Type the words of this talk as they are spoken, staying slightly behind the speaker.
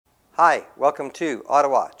Hi, welcome to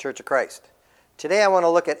Ottawa Church of Christ. Today I want to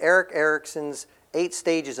look at Erik Erikson's 8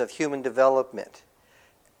 stages of human development.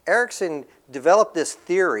 Erikson developed this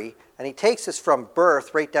theory, and he takes us from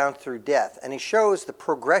birth right down through death, and he shows the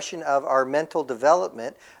progression of our mental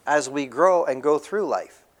development as we grow and go through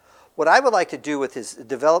life. What I would like to do with his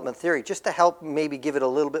development theory, just to help maybe give it a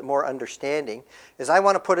little bit more understanding, is I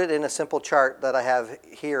want to put it in a simple chart that I have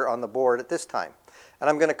here on the board at this time. And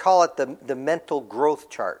I'm going to call it the mental growth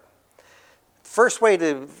chart. First way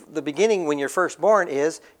to the beginning when you're first born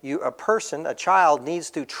is a child needs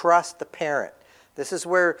to trust the parent. This is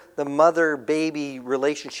where the mother-baby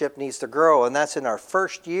relationship needs to grow, and that's in our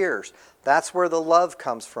first years. That's where the love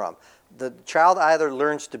comes from. The child either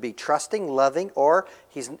learns to be trusting, loving, or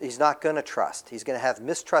he's not going to trust. He's going to have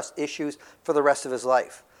mistrust issues for the rest of his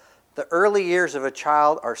life. The early years of a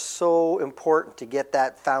child are so important to get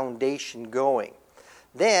that foundation going.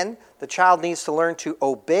 Then the child needs to learn to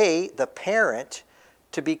obey the parent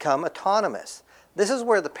to become autonomous. This is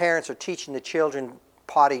where the parents are teaching the children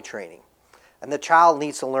potty training. And the child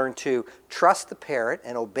needs to learn to trust the parent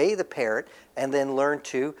and obey the parent and then learn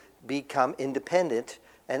to become independent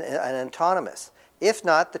and autonomous. If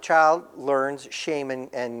not, the child learns shame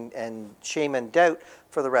and doubt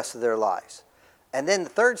for the rest of their lives. And then the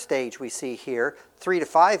third stage we see here, 3 to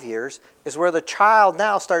 5 years, is where the child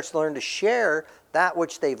now starts to learn to share that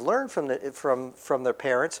which they've learned from their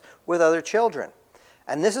parents with other children.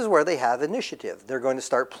 And this is where they have initiative. They're going to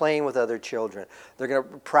start playing with other children. They're going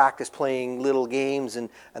to practice playing little games, and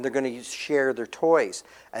they're going to share their toys.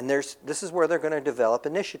 And this is where they're going to develop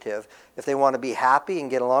initiative. If they want to be happy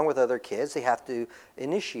and get along with other kids, they have to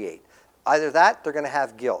initiate. Either that, they're going to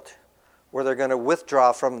have guilt, where they're going to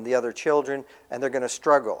withdraw from the other children, and they're going to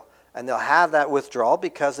struggle. And they'll have that withdrawal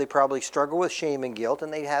because they probably struggle with shame and guilt,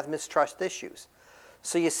 and they have mistrust issues.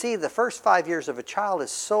 So you see, the first 5 years of a child is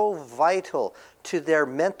so vital to their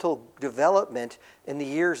mental development in the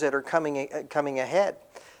years that are coming ahead.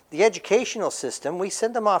 The educational system, we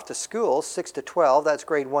send them off to school, 6 to 12, that's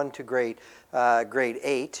grade 1 to grade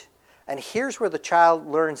 8. And here's where the child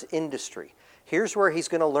learns industry. Here's where he's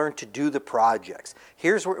going to learn to do the projects.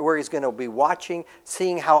 Here's where he's going to be watching,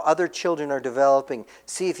 seeing how other children are developing,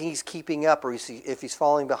 see if he's keeping up or if he's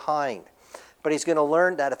falling behind. But he's going to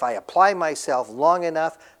learn that if I apply myself long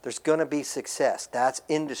enough, there's going to be success. That's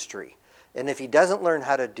industry. And if he doesn't learn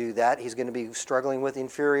how to do that, he's going to be struggling with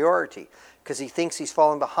inferiority because he thinks he's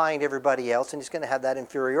falling behind everybody else, and he's going to have that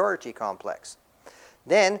inferiority complex.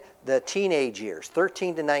 Then the teenage years,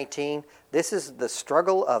 13 to 19, this is the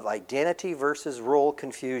struggle of identity versus role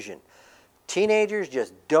confusion. Teenagers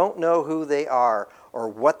just don't know who they are or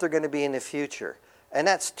what they're going to be in the future. And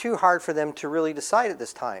that's too hard for them to really decide at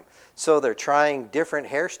this time. So they're trying different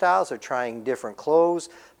hairstyles, they're trying different clothes,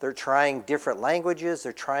 they're trying different languages,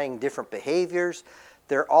 they're trying different behaviors.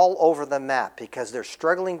 They're all over the map because they're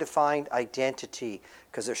struggling to find identity,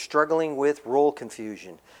 because they're struggling with role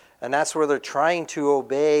confusion. And that's where they're trying to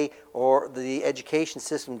obey or the education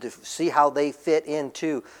system to see how they fit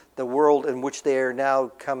into the world in which they are now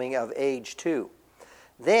coming of age to.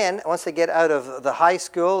 Then, once they get out of the high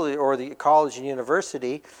school or the college and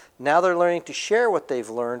university, now they're learning to share what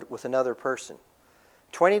they've learned with another person.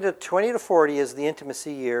 20 to 40 is the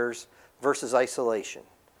intimacy years versus isolation.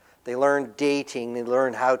 They learn dating, they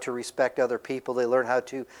learn how to respect other people, they learn how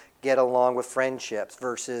to get along with friendships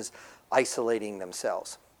versus isolating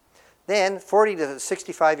themselves. Then, 40 to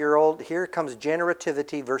 65-year-old, here comes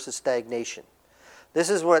generativity versus stagnation.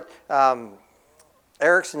 This is what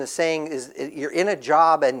Erikson is saying is you're in a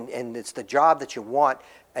job and it's the job that you want,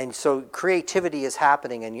 and so creativity is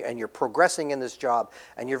happening and you're progressing in this job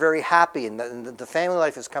and you're very happy and the family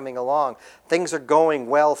life is coming along. Things are going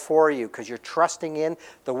well for you because you're trusting in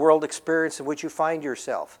the world experience in which you find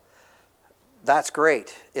yourself. That's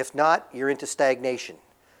great. If not, you're into stagnation.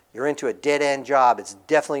 You're into a dead-end job. It's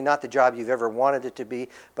definitely not the job you've ever wanted it to be,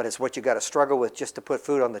 but it's what you've got to struggle with just to put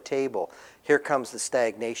food on the table. Here comes the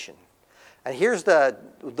stagnation. And here's the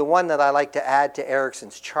one that I like to add to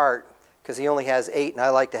Erikson's chart, because he only has 8 and I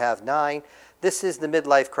like to have 9. This is the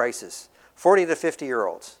midlife crisis, 40 to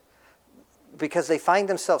 50-year-olds. Because they find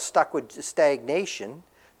themselves stuck with stagnation,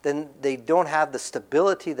 then they don't have the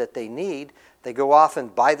stability that they need. They go off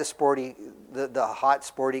and buy the hot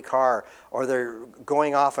sporty car, or they're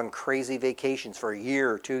going off on crazy vacations for a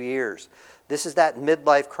year or 2 years. This is that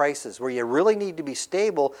midlife crisis where you really need to be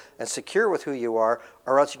stable and secure with who you are,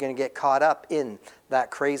 or else you're going to get caught up in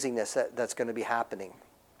that craziness that's going to be happening.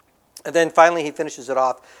 And then finally he finishes it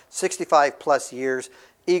off, 65 plus years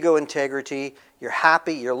ego integrity. You're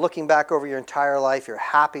happy. You're looking back over your entire life. You're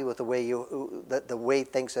happy with the way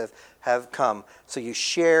things have come. So you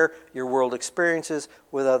share your world experiences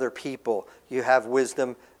with other people. You have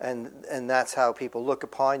wisdom, and that's how people look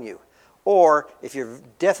upon you. Or if you're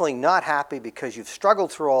definitely not happy because you've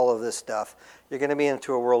struggled through all of this stuff, you're going to be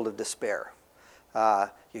into a world of despair.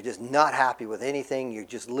 You're just not happy with anything. You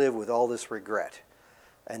just live with all this regret.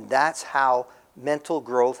 And that's how mental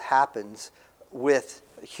growth happens with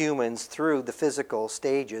humans through the physical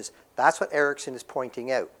stages. That's what Erickson is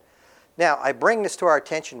pointing out. Now, I bring this to our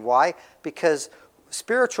attention. Why? Because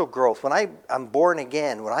spiritual growth, when I'm born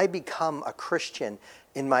again, when I become a Christian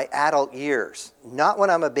in my adult years, not when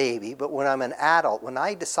I'm a baby, but when I'm an adult, when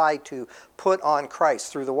I decide to put on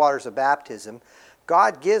Christ through the waters of baptism,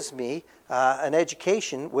 God gives me an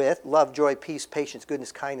education with love, joy, peace, patience,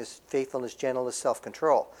 goodness, kindness, faithfulness, gentleness,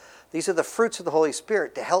 self-control. These are the fruits of the Holy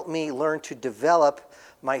Spirit to help me learn to develop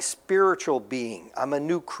my spiritual being. I'm a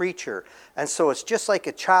new creature. And so it's just like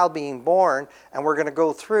a child being born, and we're going to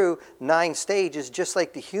go through 9 stages just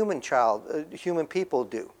like the human people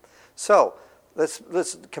do. So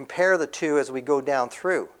let's compare the two as we go down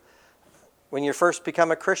through. When you first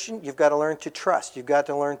become a Christian, you've got to learn to trust. You've got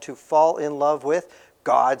to learn to fall in love with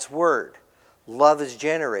God's Word. Love is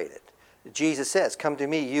generated. Jesus says, "Come to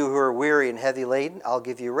me, you who are weary and heavy laden, I'll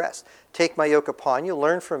give you rest. Take my yoke upon you,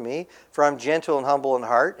 learn from me, for I'm gentle and humble in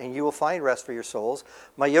heart, and you will find rest for your souls.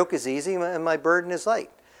 My yoke is easy and my burden is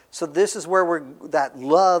light." So this is where that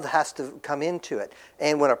love has to come into it.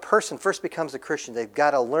 And when a person first becomes a Christian, they've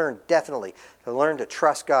got to learn, definitely, to learn to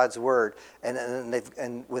trust God's Word.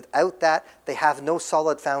 And without that, they have no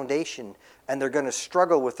solid foundation, and they're going to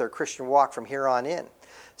struggle with their Christian walk from here on in.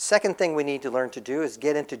 Second thing we need to learn to do is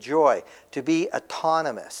get into joy, to be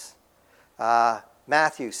autonomous. Mark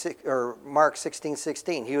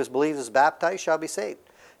 16:16, he who has believed is baptized shall be saved.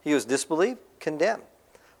 He who has disbelieved, condemned.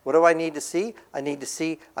 What do I need to see? I need to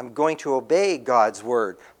see I'm going to obey God's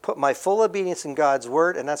Word. Put my full obedience in God's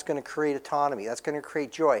Word, and that's going to create autonomy. That's going to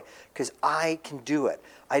create joy, because I can do it.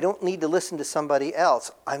 I don't need to listen to somebody else.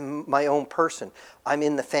 I'm my own person. I'm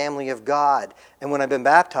in the family of God. And when I've been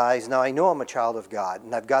baptized, now I know I'm a child of God,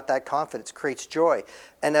 and I've got that confidence. It creates joy.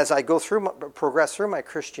 And as I progress through my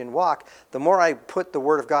Christian walk, the more I put the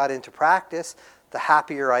Word of God into practice, the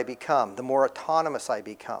happier I become, the more autonomous I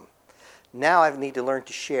become. Now I need to learn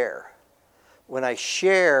to share. When I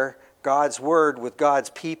share God's Word with God's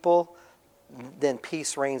people, then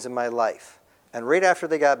peace reigns in my life. And right after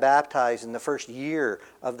they got baptized in the first year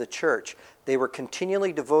of the church, they were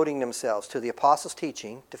continually devoting themselves to the apostles'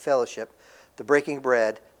 teaching, to fellowship, the breaking of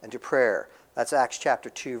bread, and to prayer. That's Acts chapter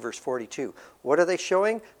 2, verse 42. What are they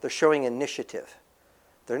showing? They're showing initiative.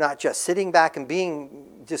 They're not just sitting back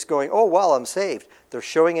and just going, "Oh, well, I'm saved." They're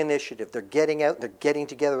showing initiative. They're getting out, they're getting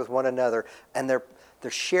together with one another, and they're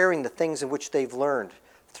sharing the things in which they've learned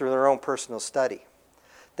through their own personal study.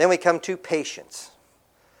 Then we come to patience.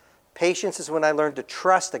 Patience is when I learn to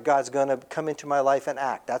trust that God's going to come into my life and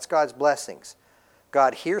act. That's God's blessings.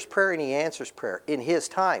 God hears prayer and He answers prayer in His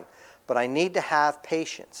time, but I need to have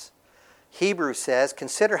patience. Hebrews says,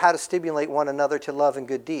 "Consider how to stimulate one another to love and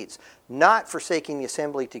good deeds, not forsaking the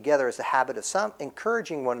assembly together as the habit of some,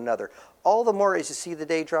 encouraging one another, all the more as you see the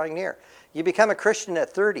day drawing near." You become a Christian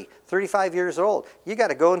at 30, 35 years old. You got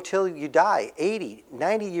to go until you die, 80,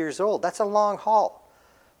 90 years old. That's a long haul.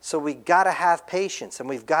 So we got to have patience, and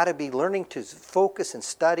we've got to be learning to focus and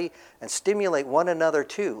study and stimulate one another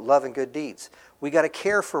to love and good deeds. We got to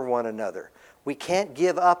care for one another. We can't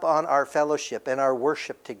give up on our fellowship and our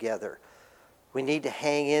worship together. We need to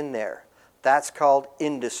hang in there. That's called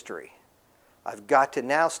industry. I've got to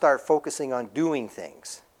now start focusing on doing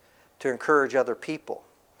things to encourage other people.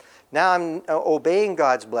 Now I'm obeying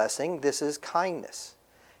God's blessing. This is kindness.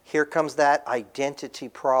 Here comes that identity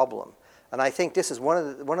problem. And I think this is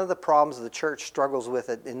one of the problems the church struggles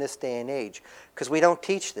with in this day and age, because we don't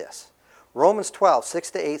teach this. Romans 12,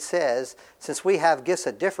 6-8 says, "Since we have gifts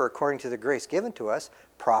that differ according to the grace given to us,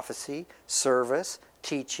 prophecy, service,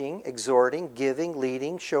 teaching, exhorting, giving,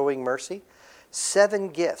 leading, showing mercy." 7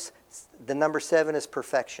 gifts. The number 7 is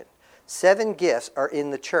perfection. 7 gifts are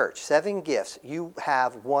in the church. 7 gifts. You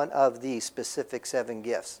have one of these specific 7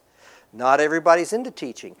 gifts. Not everybody's into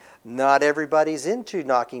teaching. Not everybody's into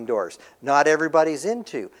knocking doors. Not everybody's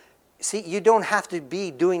into. See, you don't have to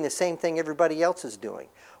be doing the same thing everybody else is doing.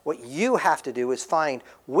 What you have to do is find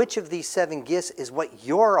which of these 7 gifts is what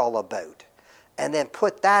you're all about, and then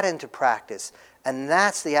put that into practice. And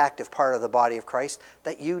that's the active part of the body of Christ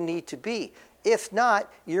that you need to be. If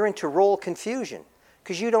not, you're into role confusion,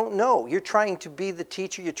 because you don't know. You're trying to be the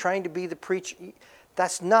teacher. You're trying to be the preacher.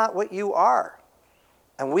 That's not what you are.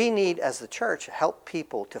 And we need, as the church, help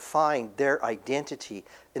people to find their identity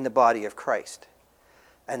in the body of Christ.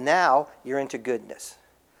 And now you're into goodness.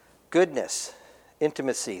 Goodness,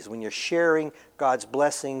 intimacies, when you're sharing God's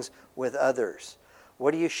blessings with others.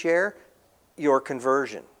 What do you share? Your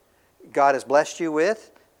conversion. God has blessed you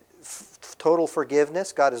with total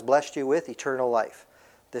forgiveness. God has blessed you with eternal life.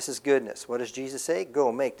 This is goodness. What does Jesus say? Go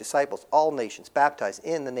make disciples, all nations, baptize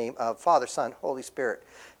in the name of Father, Son, Holy Spirit,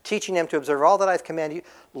 teaching them to observe all that I've commanded you.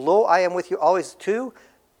 Lo, I am with you always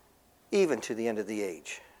even to the end of the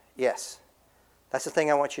age. Yes. That's the thing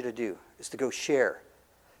I want you to do, is to go share.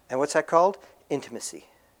 And what's that called? Intimacy.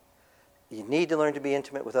 You need to learn to be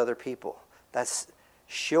intimate with other people. That's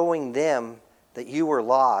showing them that you were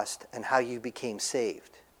lost and how you became saved.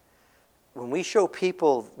 When we show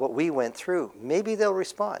people what we went through, maybe they'll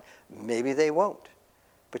respond. Maybe they won't.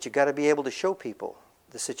 But you've got to be able to show people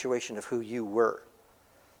the situation of who you were.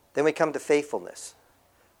 Then we come to faithfulness.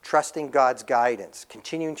 Trusting God's guidance.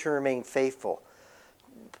 Continuing to remain faithful.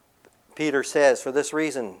 Peter says, for this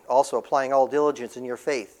reason, also applying all diligence in your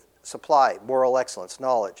faith, supply moral excellence,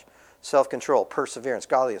 knowledge, self-control, perseverance,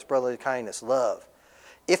 godliness, brotherly kindness, love.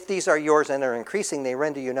 If these are yours and are increasing, they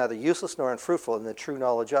render you neither useless nor unfruitful in the true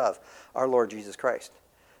knowledge of our Lord Jesus Christ.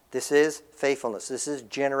 This is faithfulness. This is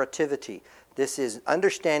generativity. This is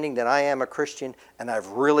understanding that I am a Christian and I've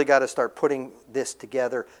really got to start putting this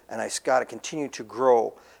together and I've got to continue to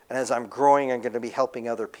grow. And as I'm growing, I'm going to be helping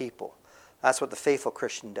other people. That's what the faithful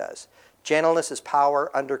Christian does. Gentleness is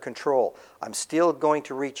power under control. I'm still going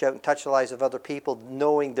to reach out and touch the lives of other people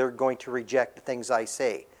knowing they're going to reject the things I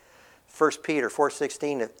say. 1 Peter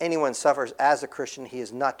 4:16, if anyone suffers as a Christian, he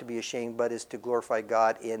is not to be ashamed, but is to glorify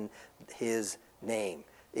God in his name,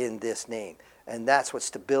 in this name. And that's what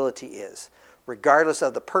stability is. Regardless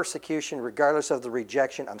of the persecution, regardless of the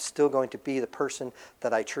rejection, I'm still going to be the person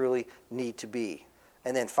that I truly need to be.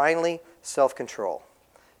 And then finally, self-control.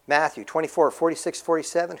 Matthew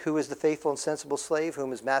 24:46-47, who is the faithful and sensible slave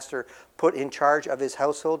whom his master put in charge of his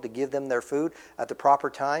household to give them their food at the proper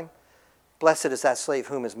time? Blessed is that slave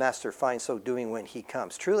whom his master finds so doing when he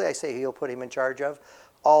comes. Truly I say he'll put him in charge of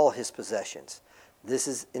all his possessions. This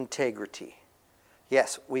is integrity.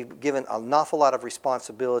 Yes, we've given an awful lot of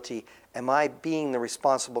responsibility. Am I being the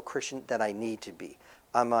responsible Christian that I need to be?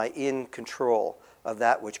 Am I in control of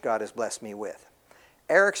that which God has blessed me with?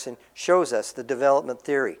 Erickson shows us the development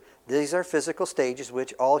theory. These are physical stages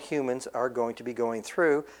which all humans are going to be going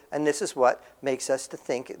through, and this is what makes us to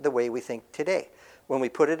think the way we think today. When we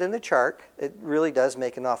put it in the chart, it really does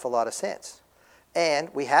make an awful lot of sense. And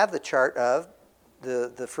we have the chart of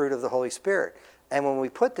the fruit of the Holy Spirit. And when we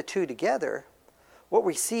put the two together, what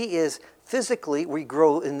we see is physically we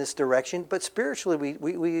grow in this direction, but spiritually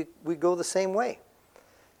we go the same way.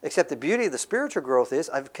 Except the beauty of the spiritual growth is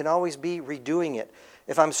I can always be redoing it.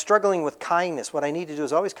 If I'm struggling with kindness, what I need to do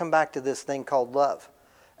is always come back to this thing called love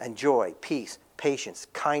and joy, peace, patience.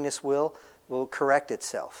 Kindness will correct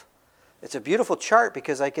itself. It's a beautiful chart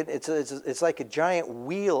because it's like a giant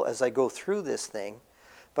wheel as I go through this thing,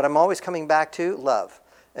 but I'm always coming back to love.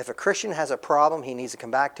 If a Christian has a problem, he needs to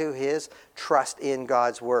come back to his trust in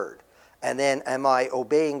God's word. And then am I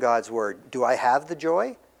obeying God's word? Do I have the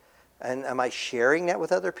joy? And am I sharing that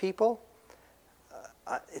with other people?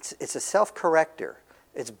 It's a self-corrector.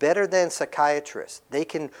 It's better than psychiatrists. They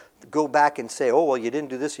can go back and say, oh, well, you didn't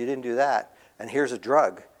do this, you didn't do that, and here's a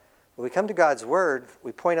drug. When we come to God's word,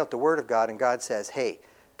 we point out the word of God, and God says, hey,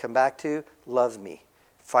 come back to love me.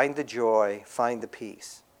 Find the joy, find the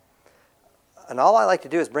peace. And all I like to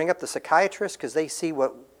do is bring up the psychiatrists because they see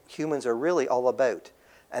what humans are really all about.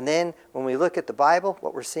 And then when we look at the Bible,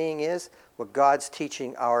 what we're seeing is what God's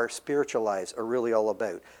teaching our spiritual lives are really all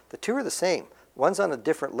about. The two are the same. One's on a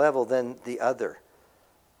different level than the other.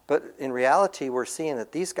 But in reality, we're seeing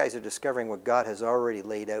that these guys are discovering what God has already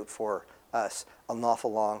laid out for us an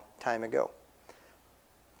awful long time ago.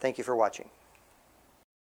 Thank you for watching.